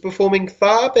areas, was performing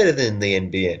far better than the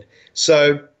NBN.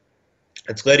 So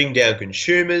it's letting down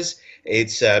consumers.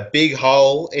 It's a big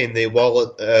hole in the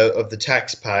wallet of the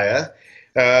taxpayer.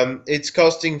 It's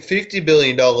costing $50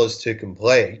 billion to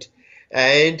complete.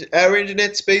 And our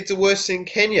internet speeds are worse than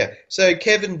Kenya. So,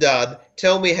 Kevin Dudd,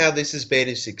 tell me how this has been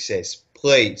a success,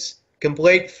 please.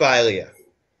 Complete failure.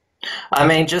 I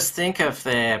mean, just think of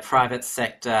the private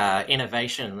sector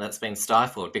innovation that's been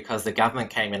stifled because the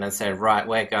government came in and said, right,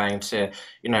 we're going to,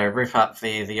 rip up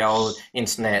the old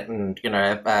internet and,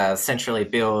 centrally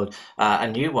build a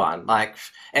new one. Like,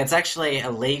 it's actually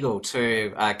illegal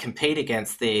to compete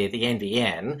against the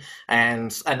NBN.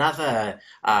 And another,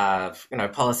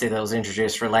 policy that was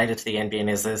introduced related to the NBN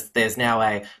is there's now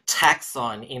a tax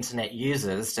on internet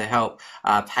users to help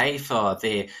pay for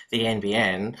the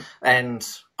NBN. And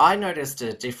I noticed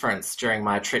a difference during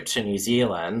my trip to New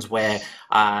Zealand where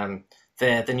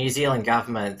the New Zealand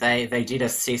government, they did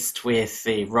assist with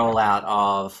the rollout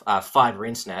of fibre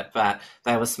internet, but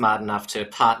they were smart enough to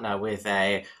partner with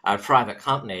a private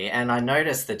company. And I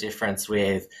noticed the difference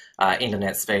with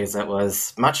internet speeds. It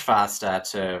was much faster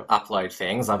to upload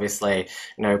things. Obviously,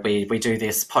 we do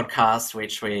this podcast,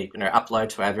 which we, upload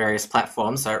to our various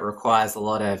platforms, so it requires a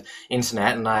lot of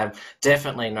internet. And I've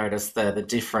definitely noticed the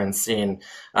difference in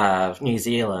New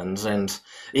Zealand. And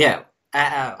yeah,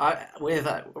 with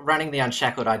running the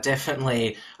Unshackled, I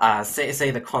definitely see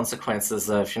the consequences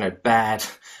of bad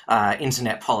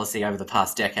internet policy over the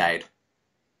past decade.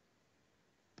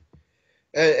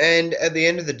 And at the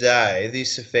end of the day,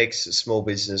 this affects the small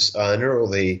business owner or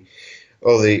the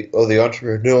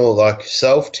entrepreneur like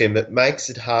yourself, Tim. It makes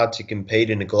it hard to compete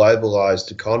in a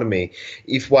globalized economy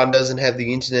if one doesn't have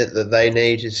the internet that they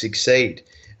need to succeed.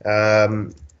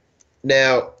 Now,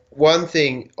 one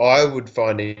thing I would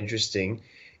find interesting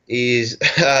is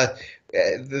that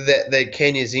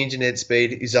Kenya's internet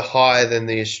speed is higher than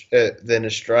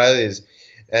Australia's,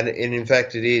 and in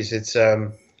fact it is. It's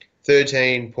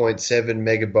 13.7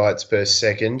 megabytes per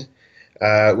second,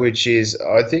 which is,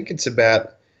 I think it's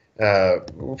about,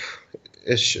 and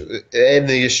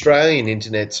the Australian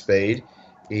internet speed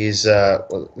is,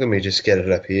 well, let me just get it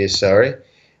up here, sorry,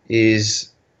 is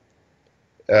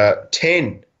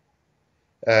 10.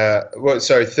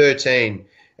 13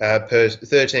 per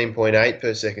 13.8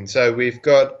 per second. So we've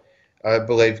got, I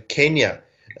believe, Kenya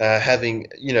having,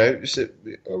 a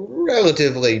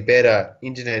relatively better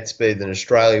internet speed than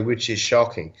Australia, which is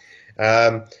shocking.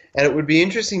 And it would be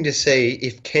interesting to see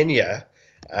if Kenya,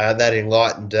 that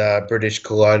enlightened British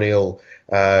colonial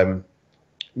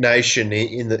nation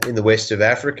in the west of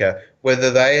Africa,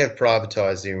 whether they have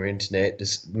privatised their internet.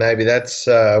 Maybe that's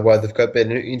why they've got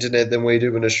better internet than we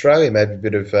do in Australia. Maybe a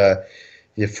bit of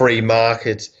your free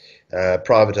market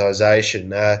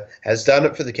privatisation has done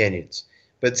it for the Kenyans.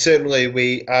 But certainly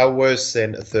we are worse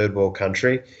than a third world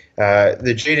country.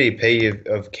 The GDP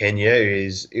of Kenya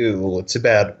is, it's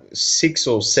about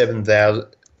 6,000 or 7,000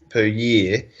 per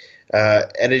year,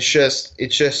 and it's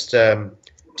just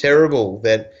terrible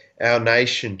that our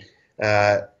nation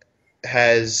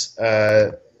has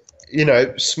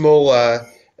smaller,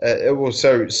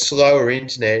 slower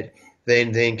internet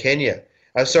than Kenya.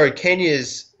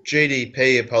 Kenya's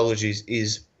GDP, apologies,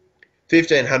 is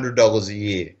 $1,500 a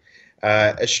year.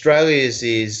 Australia's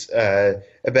is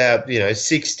about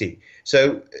 60.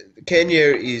 So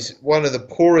Kenya is one of the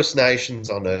poorest nations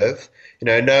on earth.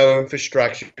 No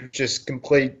infrastructure, just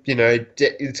complete.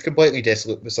 It's completely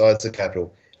desolate besides the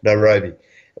capital, Nairobi.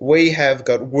 We have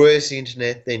got worse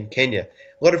internet than Kenya.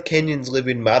 A lot of Kenyans live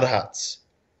in mud huts,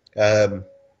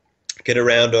 get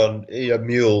around on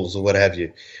mules or what have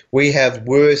you. We have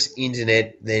worse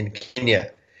internet than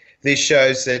Kenya. This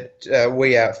shows that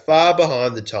we are far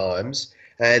behind the times,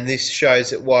 and this shows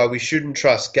that why we shouldn't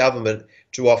trust government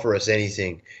to offer us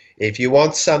anything. If you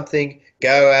want something,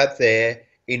 go out there,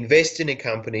 invest in a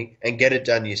company, and get it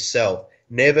done yourself.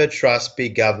 Never trust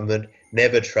big government.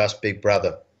 Never trust Big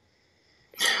Brother.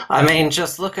 I mean,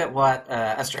 just look at what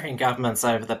Australian governments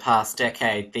over the past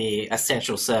decade, the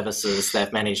essential services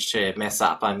they've managed to mess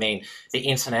up. I mean, the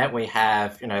internet, we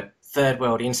have, third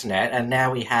world internet, and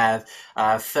now we have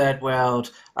third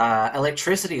world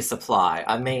electricity supply.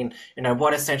 I mean,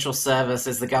 what essential service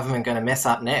is the government going to mess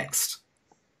up next?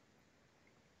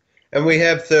 And we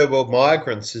have third world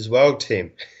migrants as well,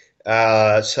 Tim.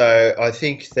 So I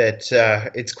think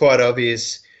that it's quite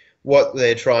obvious what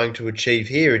they're trying to achieve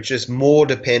here. It's just more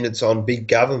dependence on big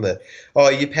government. Oh,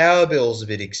 your power bill's a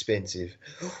bit expensive.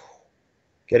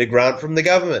 Get a grant from the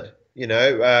government.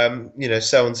 So on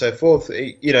and so forth.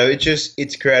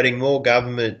 It's creating more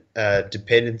government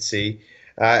dependency,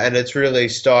 and it's really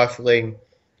stifling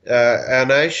our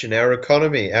nation, our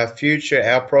economy, our future,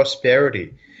 our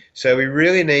prosperity. So we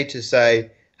really need to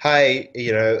say, hey,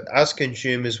 us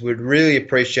consumers would really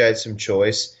appreciate some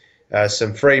choice,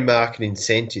 some free market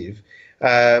incentive,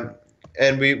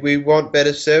 and we want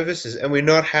better services. And we're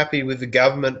not happy with the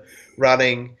government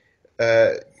running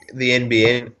the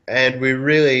NBN, and we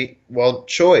really want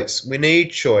choice. We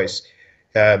need choice.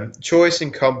 Choice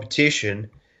and competition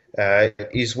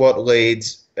is what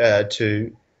leads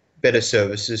to better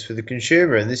services for the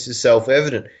consumer, and this is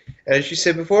self-evident. And as you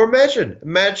said before,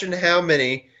 imagine how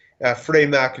many free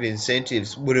market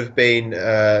incentives would have been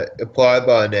applied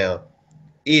by now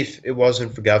if it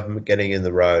wasn't for government getting in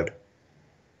the road.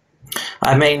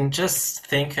 I mean, just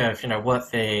think of what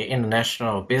the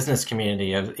international business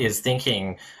community is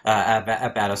thinking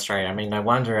about Australia. I mean, no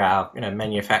wonder our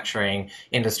manufacturing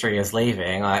industry is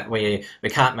leaving. Like we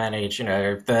can't manage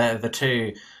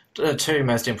the two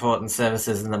most important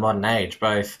services in the modern age,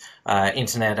 both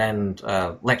internet and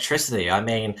electricity. I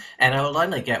mean, and it will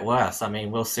only get worse. I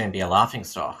mean, we'll soon be a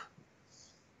laughingstock.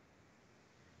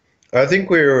 I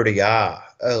think we already are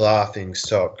a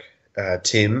laughingstock,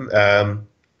 Tim.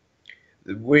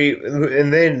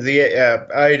 And then the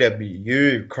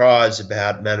AWU cries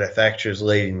about manufacturers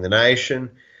leading the nation.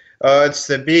 Oh, it's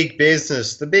the big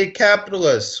business, the big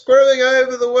capitalists screwing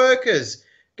over the workers.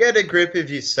 Get a grip of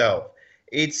yourself.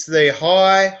 It's the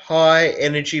high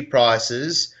energy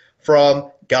prices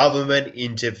from government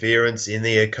interference in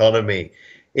the economy.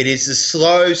 It is the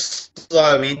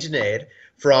slow internet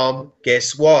from,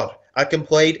 guess what? A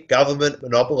complete government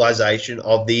monopolisation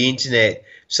of the internet.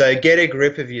 So get a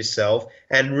grip of yourself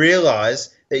and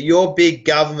realise that your big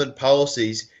government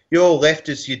policies, your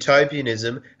leftist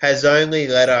utopianism, has only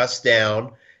led us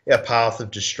down a path of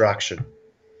destruction.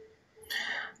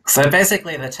 So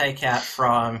basically the takeout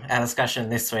from our discussion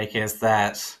this week is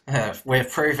that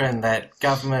we've proven that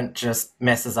government just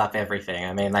messes up everything.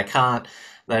 I mean,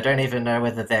 they don't even know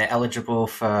whether they're eligible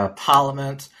for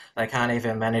parliament. They can't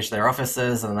even manage their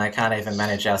offices, and they can't even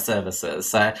manage our services.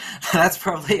 So that's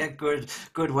probably a good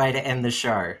way to end the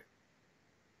show.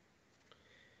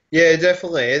 Yeah,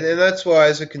 definitely. And that's why,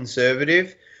 as a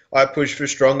conservative, I push for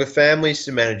stronger families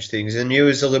to manage things. And you,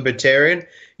 as a libertarian,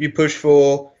 you push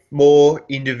for more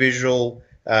individual,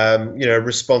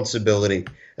 responsibility.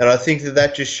 And I think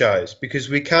that just shows, because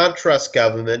we can't trust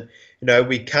government.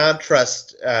 We can't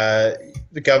trust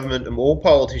the government and all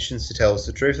politicians to tell us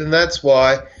the truth. And that's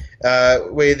why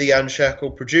we, the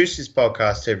Unshackled, produce this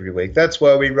podcast every week. That's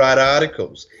why we write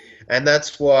articles. And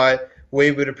that's why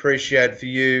we would appreciate for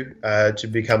you to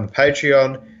become a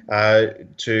Patreon,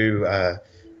 to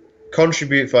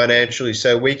contribute financially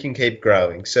so we can keep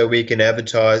growing, so we can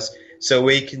advertise, so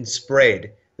we can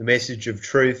spread the message of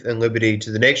truth and liberty to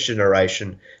the next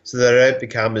generation, so that they don't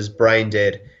become as brain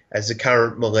dead as the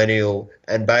current millennial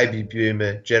and baby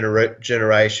boomer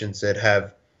generations that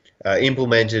have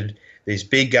implemented this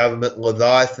big government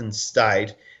Leviathan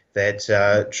state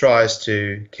that tries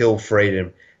to kill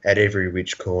freedom at every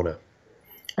which corner.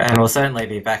 And we'll certainly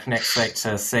be back next week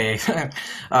to see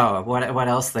what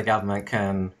else the government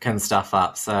can stuff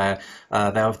up. So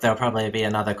there'll probably be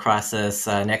another crisis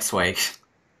next week.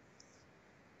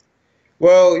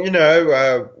 Well,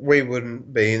 we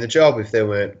wouldn't be in the job if there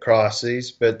weren't crises,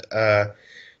 but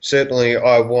certainly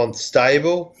I want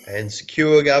stable and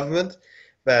secure government,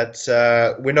 but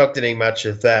we're not getting much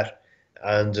of that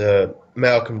under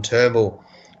Malcolm Turnbull.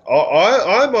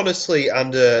 I'm honestly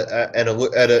under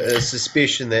a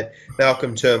suspicion that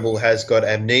Malcolm Turnbull has got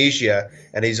amnesia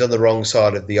and he's on the wrong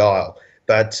side of the aisle.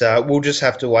 But we'll just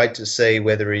have to wait to see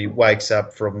whether he wakes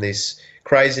up from this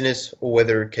craziness or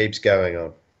whether it keeps going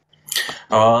on.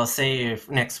 Oh, I'll see you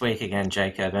next week again,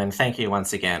 Jacob, and thank you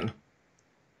once again.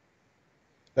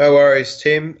 No worries,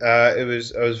 Tim. I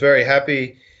was very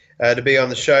happy to be on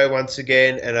the show once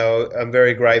again, and I'm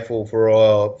very grateful for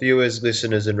all our viewers,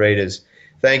 listeners, and readers.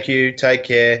 Thank you, take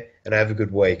care, and have a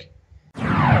good week.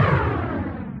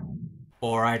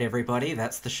 All right, everybody,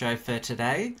 that's the show for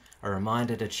today. A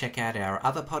reminder to check out our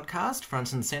other podcast,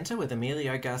 Front and Center, with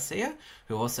Emilio Garcia,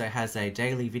 who also has a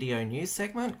daily video news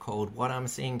segment called What I'm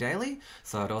Seeing Daily,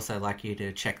 so I'd also like you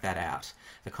to check that out.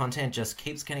 The content just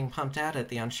keeps getting pumped out at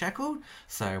The Unshackled,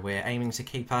 so we're aiming to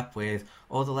keep up with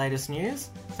all the latest news.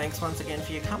 Thanks once again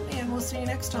for your company, and we'll see you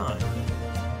next time.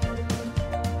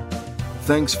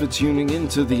 Thanks for tuning in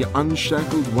to The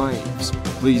Unshackled Waves.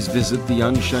 Please visit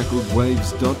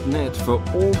theunshackledwaves.net for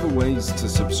all the ways to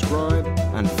subscribe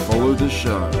and follow the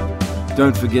show.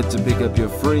 Don't forget to pick up your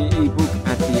free ebook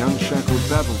at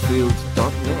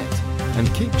theunshackledbattlefield.net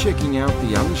and keep checking out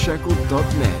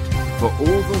theunshackled.net for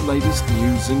all the latest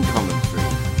news and commentary.